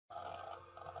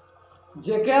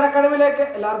JKR അക്കാഡമിയിലേക്ക്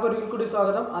എല്ലാവർക്കും ഒരിക്കൽ കൂടി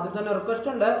സ്വാഗതം. ആദ്യം തന്നെ റിക്വസ്റ്റ്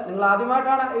ഉണ്ട്, നിങ്ങൾ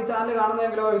ആദ്യമായിട്ടാണ് ഈ ചാനൽ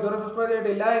കാണുന്നതെങ്കിലോ ഇതുവരെ സബ്സ്ക്രൈബ്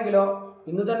ചെയ്തിട്ടില്ല എങ്കിലോ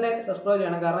ഇന്ന് തന്നെ സബ്സ്ക്രൈബ്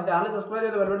ചെയ്യണം. കാരണം ചാനൽ സബ്സ്ക്രൈബ്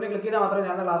ചെയ്ത് ബെൽ ബട്ടൺ ക്ലിക്ക് ചെയ്താൽ മാത്രമേ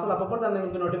ഞാൻ ക്ലാസ്സുകൾ അപ്പോൾ തന്നെ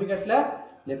നിങ്ങൾക്ക് നോട്ടിഫിക്കേഷൻ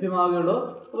ലഭ്യമാവുകയുള്ളൂ.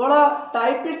 അപ്പോൾ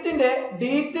ടൈപ്പിസ്റ്റിന്റെ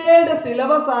detailed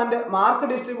syllabus and mark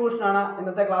distribution ആണ്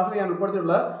ഇന്നത്തെ ക്ലാസ്സിൽ ഞാൻ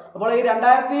ഉൾപ്പെടുത്തിയിട്ടുള്ളത്. അപ്പോൾ ഈ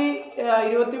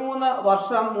 2023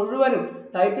 വർഷം മുഴുവനും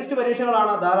ടൈപ്പിസ്റ്റ്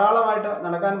പരീക്ഷകളാണ് ധാരാളമായിട്ട്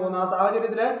നടക്കാൻ പോകുന്ന. ആ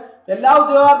സാഹചര്യത്തിൽ എല്ലാ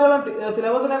ഉദ്യോഗാർത്ഥികളും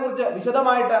സിലബസിനെ കുറിച്ച്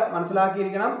വിശദമായിട്ട്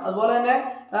മനസ്സിലാക്കിയിരിക്കണം. അതുപോലെ തന്നെ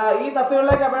ഈ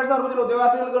തസ്തികകളിലേക്ക് അപേക്ഷ സമർപ്പിച്ച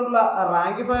ഉദ്യോഗാർത്ഥികൾക്കുള്ള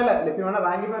റാങ്ക് ഫയൽ ലഭ്യമാണ്.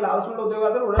 റാങ്ക് ഫയൽ ആവശ്യമുള്ള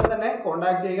ഉദ്യോഗാർത്ഥികൾ ഉടൻ തന്നെ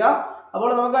കോൺടാക്ട് ചെയ്യുക. അപ്പോൾ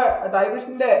നമുക്ക്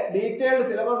ടൈപ്പിസ്റ്റിന്റെ detailed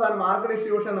syllabus and mark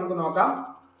distribution നമുക്ക് നോക്കാം.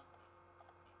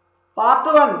 Part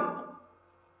 1,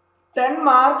 10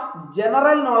 marks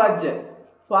general knowledge,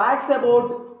 facts about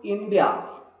India,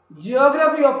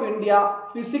 geography of India,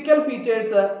 physical features,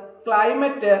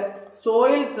 climate,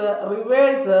 soils,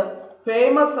 rivers,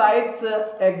 famous sites,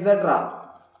 etc.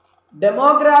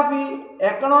 Demography,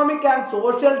 economic and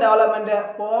social development,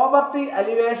 poverty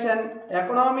alleviation,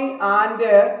 economy and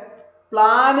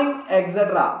planning, etc.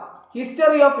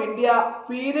 History of India,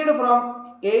 period from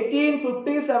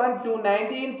 1857 to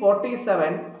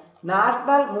 1947,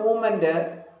 national movement,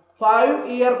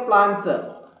 5-year plans,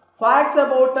 facts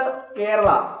about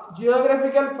Kerala,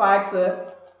 geographical facts,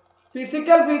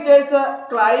 physical features,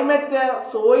 climate,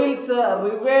 soils,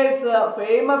 rivers,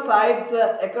 famous sites,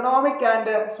 economic and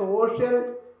social,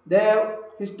 their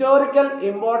historical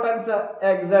importance,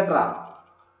 etc.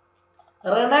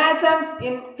 Renaissance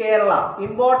in Kerala,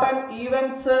 important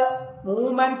events,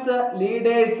 movements,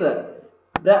 leaders.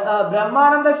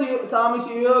 Brahmananda Swami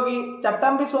Shivogi,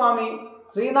 Chattambi Swami,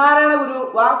 Srinarayana Guru,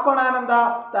 Vakpanananda,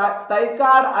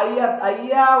 Taikad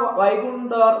Ayya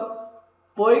Vaikundor,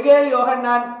 Poige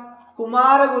Yohanan,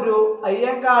 Kumara Guru,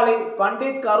 Ayyankali,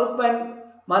 Pandit Karuppan,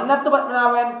 Mannathu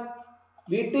Patnavan,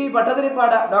 VT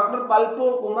Bhattadripada, Dr. Palpu,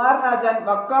 Kumar Nasan,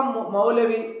 Vakkam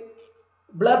Maulavi,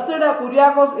 Blessed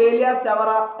Kuriakos Elias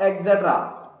Chavara, etc.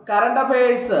 Current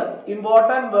affairs,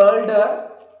 important world,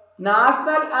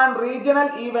 national and regional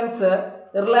events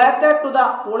related to the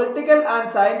political and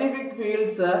scientific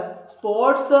fields,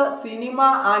 sports, cinema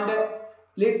and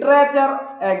literature,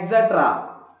 etc.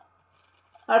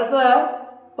 അടുത്തത്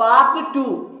Part 2,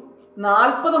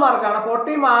 40 മാർക്കാണ്.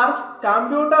 40 marks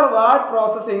computer word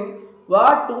processing,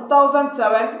 word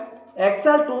 2007,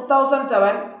 Excel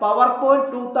 2007, power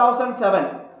point 2007.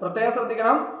 പ്രത്യേകം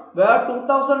ശ്രദ്ധിക്കണം, word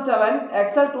 2007,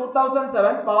 Excel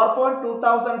 2007, power point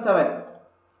 2007.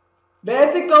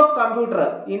 Basic of computer,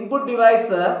 input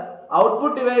device,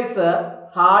 output device,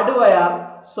 hardware,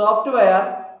 software,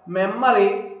 memory,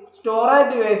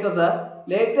 storage devices,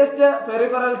 latest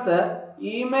peripherals,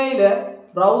 email,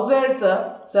 browsers,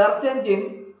 search engine,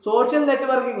 social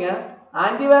networking,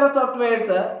 antivirus softwares,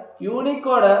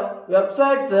 Unicode,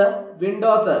 websites,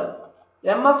 Windows.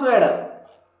 MS Word.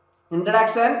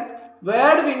 Introduction,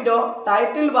 Word window,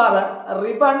 title bar,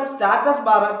 ribbon, status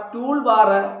bar, tool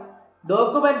bar,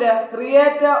 document,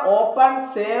 create, open,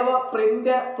 save, print,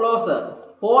 close.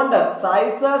 Font,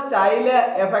 size, style,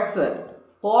 effects.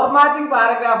 Formatting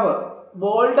paragraph,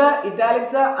 bold,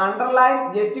 italics, underline,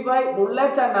 justify,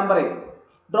 bullets and numbering.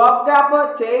 Drop cap,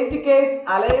 change case,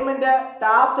 alignment,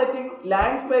 tab setting,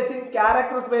 line spacing,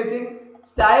 character spacing,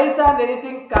 styles and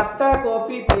editing, cut,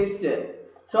 copy, paste.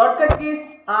 Shortcut keys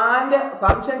and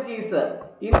function keys.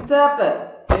 Insert,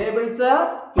 tables,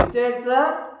 pictures,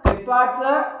 cliparts,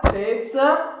 shapes,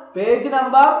 page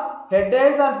number,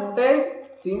 headers and footers,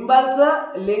 symbols,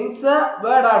 links,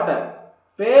 word art.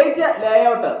 Page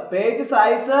layout, page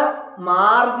size,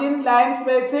 margin, line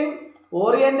spacing,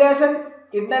 orientation,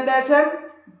 indentation,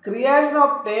 creation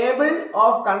of table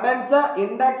of contents,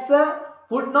 index,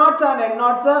 footnotes and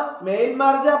endnotes, mail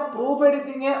merge,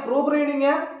 proofreading,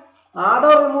 add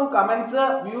or remove comments,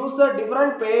 views,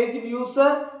 different page views,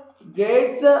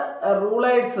 gates,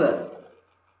 rulers.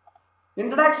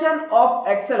 Introduction of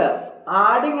Excel,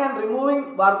 adding and removing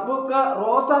workbook,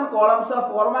 rows and columns,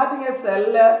 formatting a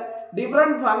cell,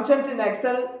 different functions in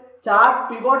Excel, chart,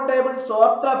 pivot table,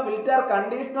 sort, filter,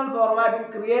 conditional formatting,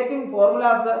 creating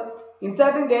formulas,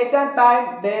 inserting date and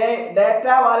time,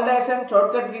 data validation,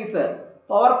 shortcut keys.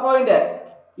 PowerPoint,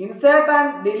 insert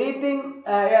and deleting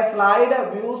a slide,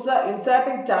 views,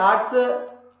 inserting charts,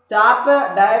 chart,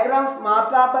 diagrams, smart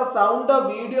chart, sound,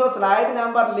 video, slide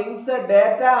number, links,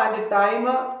 data and time,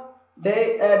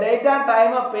 date and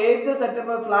time, page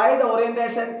setup, slide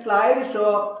orientation, slide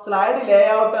show, slide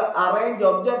layout, arrange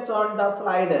objects on the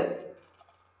slide.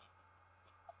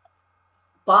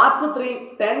 Part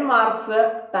 3, 10 marks,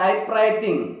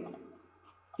 typewriting.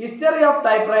 History of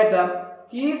typewriter,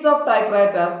 keys of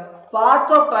typewriter,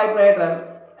 parts of typewriter,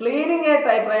 cleaning a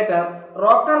typewriter,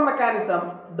 rocker mechanism,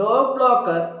 door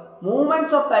blocker,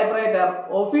 movements of typewriter,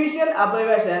 official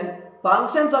abbreviation,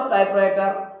 functions of typewriter,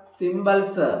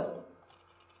 symbols.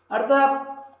 അടുത്ത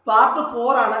part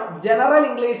 4 ആണ് general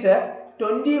English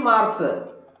 20 marks.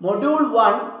 Module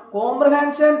 1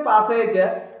 comprehension passage.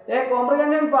 A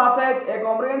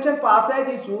comprehension passage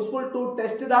is useful to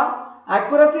test the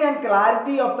accuracy and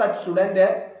clarity of the student.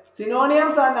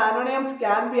 Synonyms and antonyms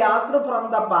can be asked from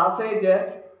the passage.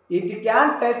 It can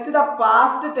test the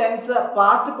past tense,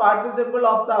 past participle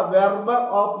of the verb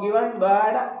of given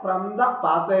word from the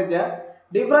passage.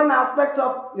 Different aspects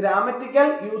of grammatical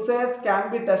uses can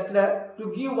be tested to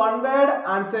give one word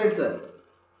answers.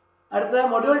 അടുത്ത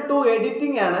module 2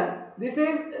 editing ആണ്.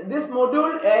 This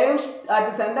module aims at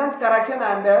sentence correction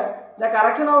and the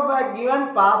correction of a given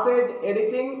passage,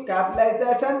 editing,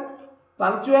 capitalization,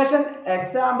 punctuation,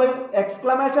 example,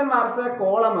 exclamation marks,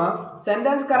 column,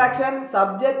 sentence correction,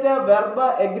 subject, verb,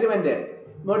 agreement.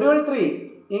 Module 3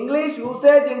 English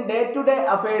usage in day-to-day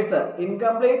affairs.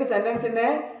 Incomplete sentence in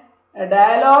a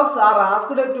dialogues are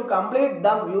asked to complete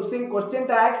them using question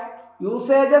tags.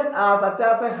 Usages are such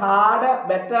as hard,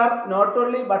 better, not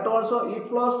only but also, if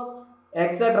clause,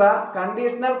 etc.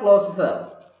 Conditional clauses.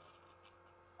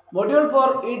 Module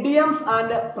 4 idioms and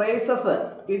phrases.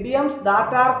 Idioms that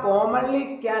are commonly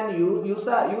can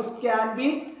can be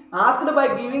asked by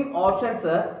giving options.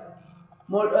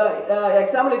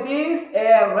 Example, it is a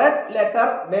red letter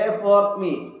day for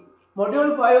me.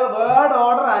 Module 5 word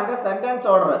order and sentence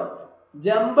order.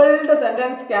 Jumbled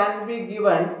sentence can be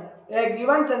given. A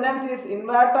given sentence is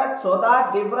inverted so that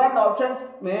different options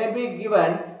may be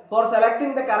given for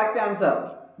selecting the correct answer.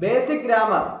 Basic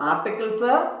grammar, articles,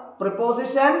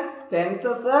 preposition,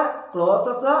 tenses,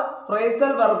 clauses,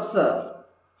 phrasal verbs.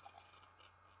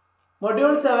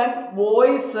 Module 7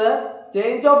 voice,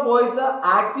 change of voice,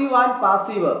 active and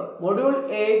passive. Module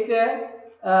 8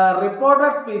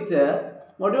 reported speech.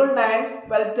 Module 9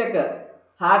 spell check,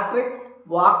 hat trick,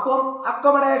 vacuum,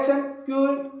 accommodation,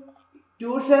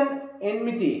 tuition,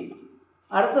 enmity.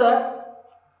 അടുത്തത്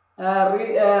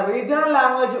regional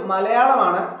language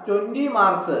മലയാളമാണ് 20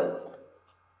 marks.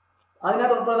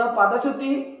 അതിനകത്ത് ഉൾപ്പെടുന്ന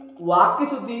പദശുദ്ധി,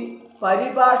 വാക്യശുദ്ധി,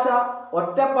 പരിഭാഷ,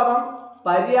 ഒറ്റപ്പദം,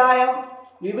 പര്യായം,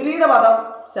 വിപരീത പദം,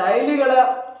 ശൈലികള്,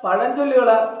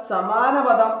 പഴഞ്ചൊല്ലുകള്,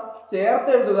 സമാനപദം,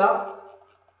 ചേർത്തെഴുതുക,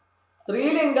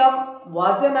 സ്ത്രീലിംഗം,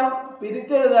 വചനം,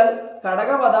 പിരിച്ചെഴുതൽ,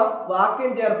 ഘടകപദം,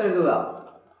 വാക്യം ചേർത്തെഴുതുക.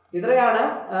 ഇത്രയാണ്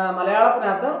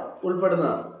മലയാളത്തിനകത്ത്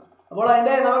ഉൾപ്പെടുന്നത്. അപ്പോൾ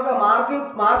അതിന്റെ നമുക്ക്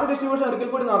മാർക്ക് ഡിസ്ട്രിബ്യൂഷൻ ഒരിക്കൽ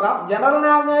കൂടി നോക്കാം. General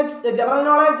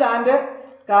knowledge and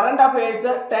current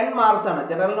affairs 10 marks ആണ്.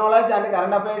 General knowledge and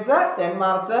current affairs 10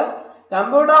 marks.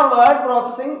 Computer word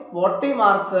processing 40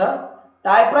 marks.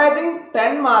 Type writing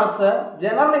 10 marks.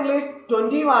 General English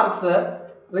 20 marks.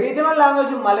 Regional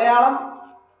language Malayalam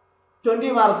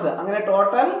 20 marks. അങ്ങനെ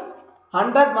ടോട്ടൽ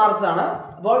 100 മാർക്സ് ആണ്.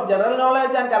 അപ്പോൾ general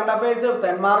knowledge and current affairs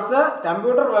 10 marks,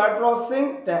 computer word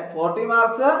processing 40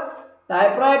 marks,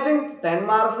 type writing 10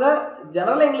 marks,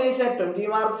 general English 20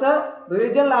 marks,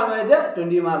 regional language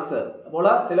 20 marks. അപ്പോൾ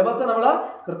syllabus നമ്മൾ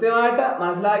കൃത്യമായിട്ട്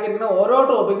മനസ്സിലാക്കിയിരിക്കണം. ഓരോ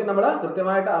ടോപ്പിക്കും നമ്മൾ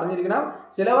കൃത്യമായിട്ട് അറിഞ്ഞിരിക്കണം.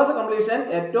 സിലബസ് കംപ്ലീഷൻ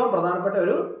ഏറ്റവും പ്രധാനപ്പെട്ട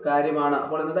ഒരു കാര്യമാണ്.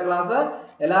 അപ്പോൾ ഇന്നത്തെ ക്ലാസ്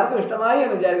എല്ലാവർക്കും ഇഷ്ടമായി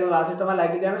എന്ന് വിചാരിക്കുന്നു. ക്ലാസ് ഇഷ്ടമായി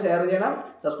ലൈക്ക് ചെയ്യണം, ഷെയർ ചെയ്യണം,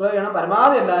 സബ്സ്ക്രൈബ് ചെയ്യണം.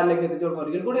 പരമാവധി എല്ലാവരിലേക്ക് എത്തിച്ചു കൊടുക്കണം.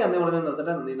 ഒരിക്കൽ കൂടി നന്ദി പറഞ്ഞു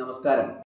നിർത്തട്ടെ. നന്ദി, നമസ്കാരം.